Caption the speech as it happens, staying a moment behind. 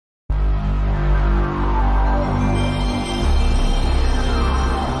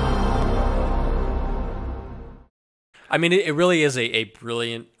I mean, it really is a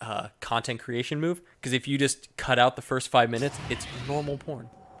brilliant content creation move, because if you just cut out the first 5 minutes, it's normal porn.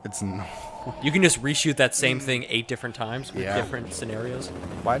 It's no. You can just reshoot that same thing 8 different times with different scenarios.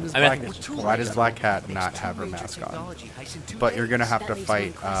 Why does Black Cat not have her mask on? But you're gonna have to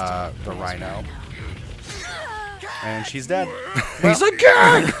fight the Rhino, and she's dead. He's like,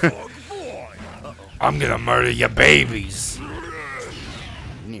 gang! I'm gonna murder your babies.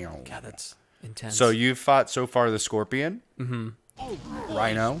 God, that's intense. So you fought so far the Scorpion,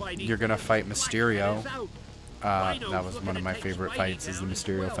 Rhino. You're gonna fight Mysterio. That was one of my favorite fights, is the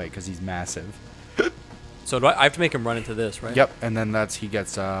Mysterio fight, because he's massive. So do I have to make him run into this, right? Yep, and then he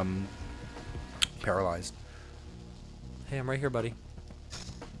gets paralyzed. Hey, I'm right here, buddy.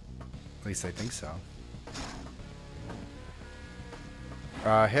 At least I think so.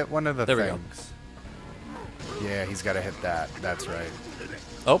 Hit one of the There things. Yeah, he's got to hit that. That's right.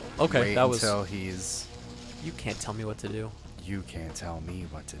 Oh, okay. Wait that was. until he's. You can't tell me what to do. You can't tell me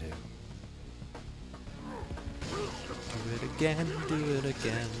what to do. Do it again. Do it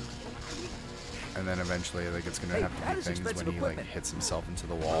again. And then eventually, like, it's gonna have to be things when he like hits himself into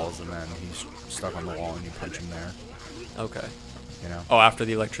the walls, and then he's stuck on the wall, and you punch him there. Okay. You know. Oh, after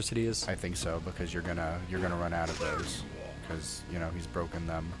the electricity is. I think so, because you're gonna run out of those, because he's broken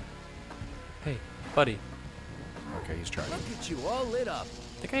them. Hey, buddy. Okay, he's trying. Look at you, all lit up.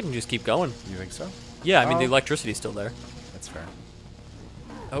 I think I can just keep going. You think so? Yeah, I mean the electricity's still there. That's fair.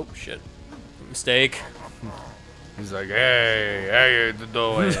 Oh shit. Mistake. He's like, hey, how you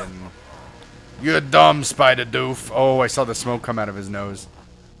doing? You're dumb, Spider Doof. Oh, I saw the smoke come out of his nose.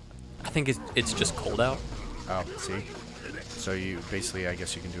 I think it's just cold out. Oh, see? So you basically, I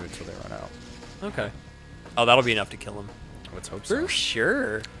guess you can do it till they run out. Okay. Oh, that'll be enough to kill him. Let's hope so. For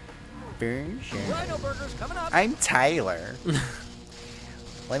sure. Rhino burgers coming up. I'm Tyler.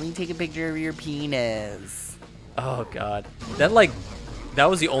 Let me take a picture of your penis. Oh god. That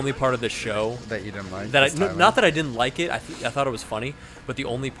was the only part of the show That you didn't like? that not that I didn't like it. I thought it was funny, but the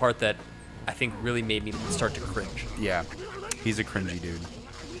only part that I think really made me start to cringe. Yeah. He's a cringy dude.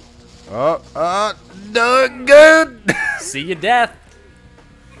 No good. See you, death.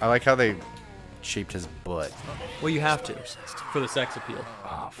 I like how they shaped his butt. Well, you have to for the sex appeal.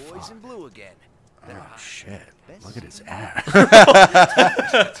 Oh, Boys in blue again. Oh shit! Look at his ass.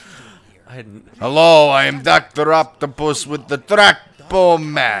 I hadn't. Hello, I am Dr. Octopus with the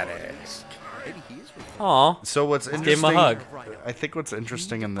Track-O-Matic. Aw. So what's Give interesting? him a hug. I think what's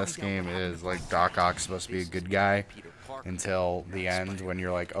interesting in this game is like Doc Ock's supposed to be a good guy until the end when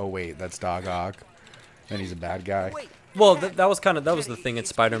you're like, oh wait, that's Doc Ock, then he's a bad guy. Well, that was the thing in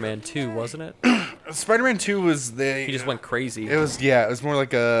Spider-Man 2, wasn't it? Spider-Man 2 was He just went crazy. It was more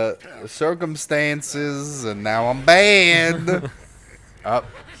like a circumstances, and now I'm bad.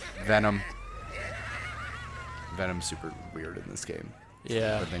 Venom. Venom's super weird in this game.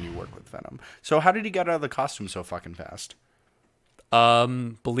 Yeah. But then you work with Venom. So how did he get out of the costume so fucking fast?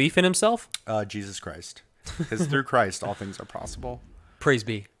 Belief in himself? Jesus Christ. Because through Christ, all things are possible. Praise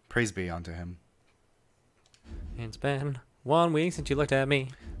be. Praise be unto him. It's been 1 week since you looked at me.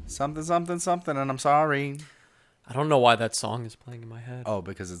 Something, something, something, and I'm sorry. I don't know why that song is playing in my head. Oh,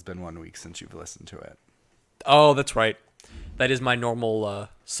 because it's been 1 week since you've listened to it. Oh, that's right. That is my normal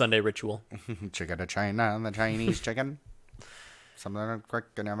Sunday ritual. Chicken to China, the Chinese chicken. Something quick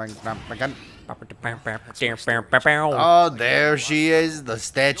and again. Oh, there she is, the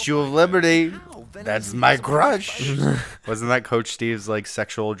Statue of Liberty. That's my crush. Wasn't that Coach Steve's like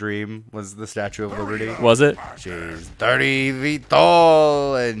sexual dream? Was the Statue of Liberty? Was it? She's 30 feet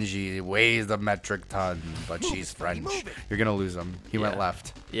tall and she weighs a metric ton, but she's French. You're gonna lose him. He went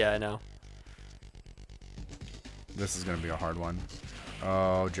left. Yeah, I know. This is gonna be a hard one.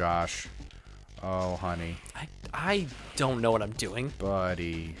 Oh, Josh. Oh, honey. I don't know what I'm doing.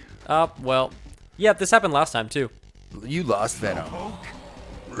 Buddy. Well, yeah, this happened last time too. You lost Venom.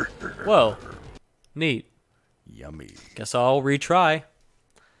 Whoa. Neat. Yummy. Guess I'll retry.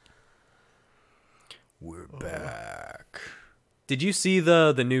 We're back. Did you see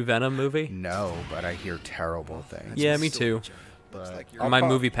the new Venom movie? No, but I hear terrible things. Yeah, me too. But My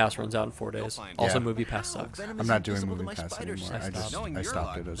movie pass runs out in 4 days. Also, Yeah. movie pass sucks. I'm not doing movie pass anymore. I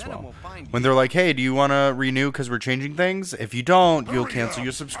stopped it as Venom well. will find When they're like, hey, do you want to renew because we're changing things? If you don't, you'll cancel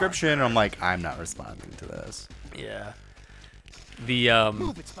your subscription. And I'm like, I'm not responding to this. Yeah. The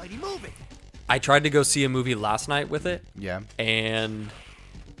Move it, Spidey, move it. I tried to go see a movie last night with it, Yeah. and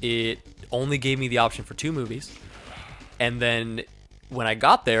it only gave me the option for 2 movies. And then when I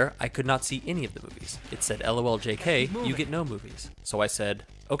got there, I could not see any of the movies. It said, LOL JK, you get no movies. So I said,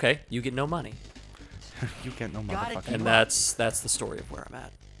 okay, you get no money. You get no Got it, motherfucking. And that's the story of where I'm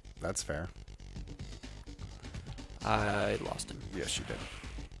at. That's fair. I lost him. Yes, you did.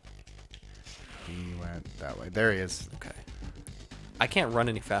 He went that way. There he is. Okay. I can't run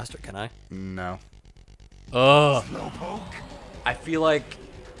any faster, can I? No. Ugh. I feel like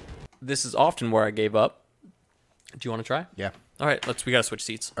this is often where I gave up. Do you want to try? Yeah. All right, we gotta switch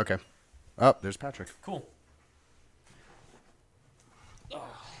seats. Okay. Oh, there's Patrick. Cool.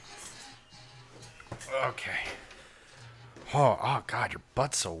 Okay. Oh, God, your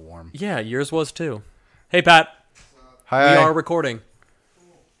butt's so warm. Yeah, yours was too. Hey, Pat. Hi. We are recording.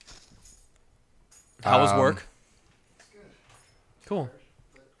 How was work? Cool.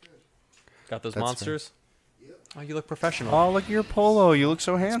 Got those That's monsters? Oh, you look professional. Oh, look at your polo. You look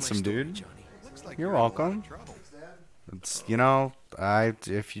so handsome, dude. You're welcome. It's, you know,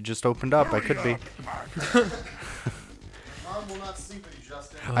 if you just opened up, I could be. Mom will not sleep with you,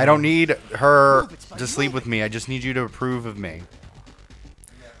 Justin. I don't need her to sleep with me. I just need you to approve of me.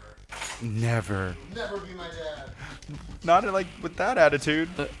 Never. Never be my dad. Not like with that attitude.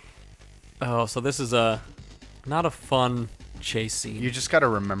 Oh, so this is not a fun chase scene. You just got to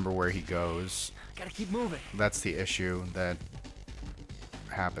remember where he goes. Gotta keep moving. That's the issue that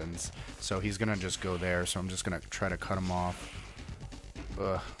happens. So he's going to just go there, so I'm just going to try to cut him off.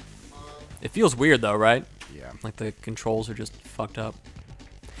 Ugh. It feels weird though, right? Yeah. Like the controls are just fucked up.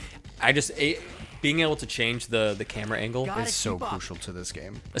 Being able to change the camera angle, It's so crucial to this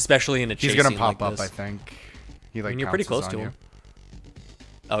game. especially in a chase He's going scene to pop like up, this. I think. He I like mean, you're pretty pounces close to on him.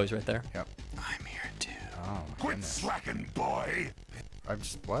 Oh, he's right there. You. Yep. I'm here too. Oh, Quit goodness. slacking, boy. I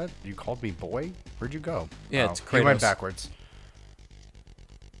just what? You called me boy? Where'd you go? Yeah, oh, it's he went Kratos. backwards.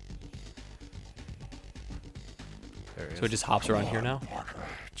 There he So it is. just hops around here now.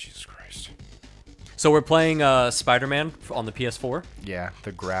 Jesus Christ. So we're playing Spider-Man on the PS4. Yeah,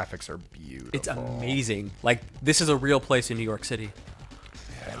 the graphics are beautiful. It's amazing. Like, this is a real place in New York City.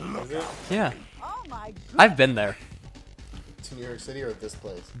 Yeah. Oh my I've been there. To New York City or this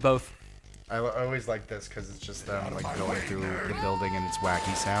place? Both. I always like this because it's just them like going through the building and it's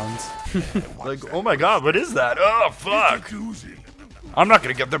wacky sounds. Like, oh my God, what is that? Oh fuck! I'm not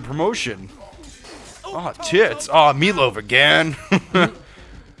gonna get the promotion. Oh tits! Oh meatloaf again.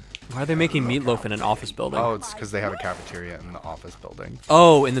 Why are they making meatloaf in an office building? Oh, it's because they have a cafeteria in the office building.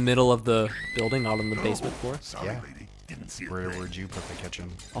 Oh, in the middle of the building, not on the basement floor? Yeah. Where'd you put the kitchen?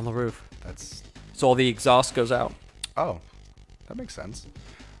 On the roof. That's. So all the exhaust goes out. Oh, that makes sense.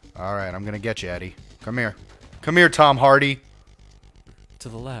 All right, I'm gonna get you, Eddie. Come here. Come here, Tom Hardy. To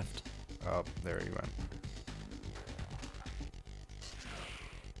the left. Oh, there he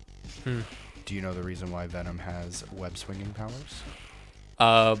went. Do you know the reason why Venom has web swinging powers?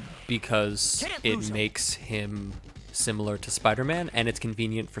 Because it makes him similar to Spider-Man, and it's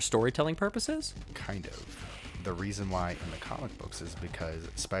convenient for storytelling purposes? Kind of. The reason why in the comic books is because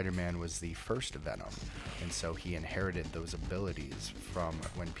Spider-Man was the first Venom, and so he inherited those abilities from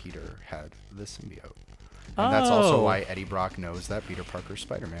when Peter had the symbiote. And that's also Oh. why Eddie Brock knows that Peter Parker's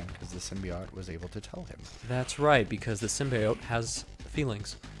Spider-Man, because the symbiote was able to tell him. That's right, because the symbiote has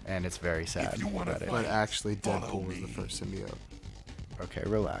feelings. And it's very sad that But it... actually, Deadpool was the first symbiote. Okay,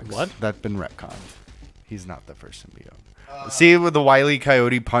 relax. What? That's been retconned. He's not the first symbiote. See with the Wile E.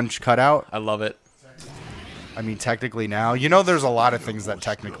 Coyote punch cutout? I love it. I mean, technically now, you know, there's a lot of things that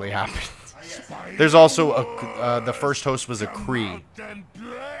technically happen. There's also the first host was a Kree.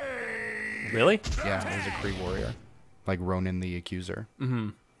 Really? Yeah, it was a Kree warrior, like Ronan the Accuser. Mm-hmm.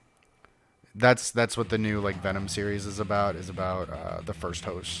 That's what the new like Venom series is about. The first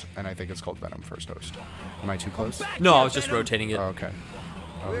host, and I think it's called Venom First Host. Am I too close? No, I was just rotating it. Oh, okay.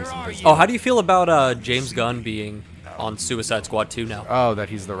 Oh, he's invisible. Oh, how do you feel about James Gunn being on Suicide Squad 2 now? Oh, that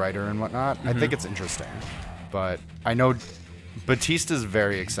he's the writer and whatnot. I think it's interesting, but I know Batista's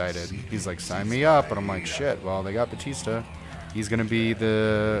very excited. He's like, sign me up, and I'm like, shit. Well, they got Batista. He's gonna be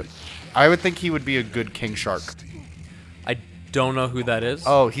the. I would think he would be a good King Shark. I don't know who that is.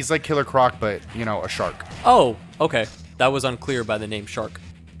 Oh, he's like Killer Croc, but you know, a shark. Oh, okay. That was unclear by the name Shark.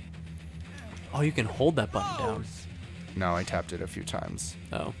 Oh, you can hold that button down. No, I tapped it a few times.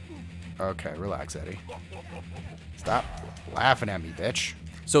 Oh. Okay, relax, Eddie. Stop laughing at me, bitch.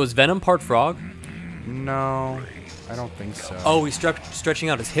 So is Venom part frog? No, I don't think so. Oh, he's stretching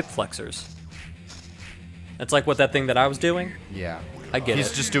out his hip flexors. That's like what that thing that I was doing? Yeah. I get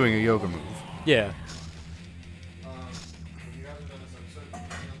He's it. just doing a yoga move. Yeah.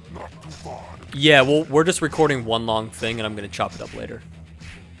 Yeah, well, we're just recording one long thing, and I'm going to chop it up later.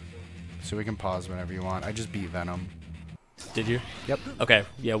 So we can pause whenever you want. I just beat Venom. Did you? Yep. Okay,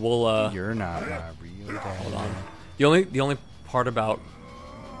 yeah, we'll, You're not my real dad. hold on. The only part about,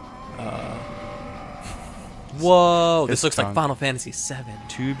 whoa, this His looks like tongue. Final Fantasy VII.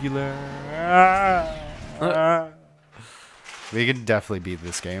 Tubular. We could definitely beat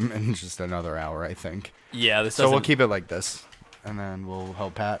this game in just another hour, I think. Yeah, this So doesn't... we'll keep it like this, and then we'll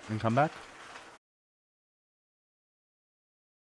help Pat and come back.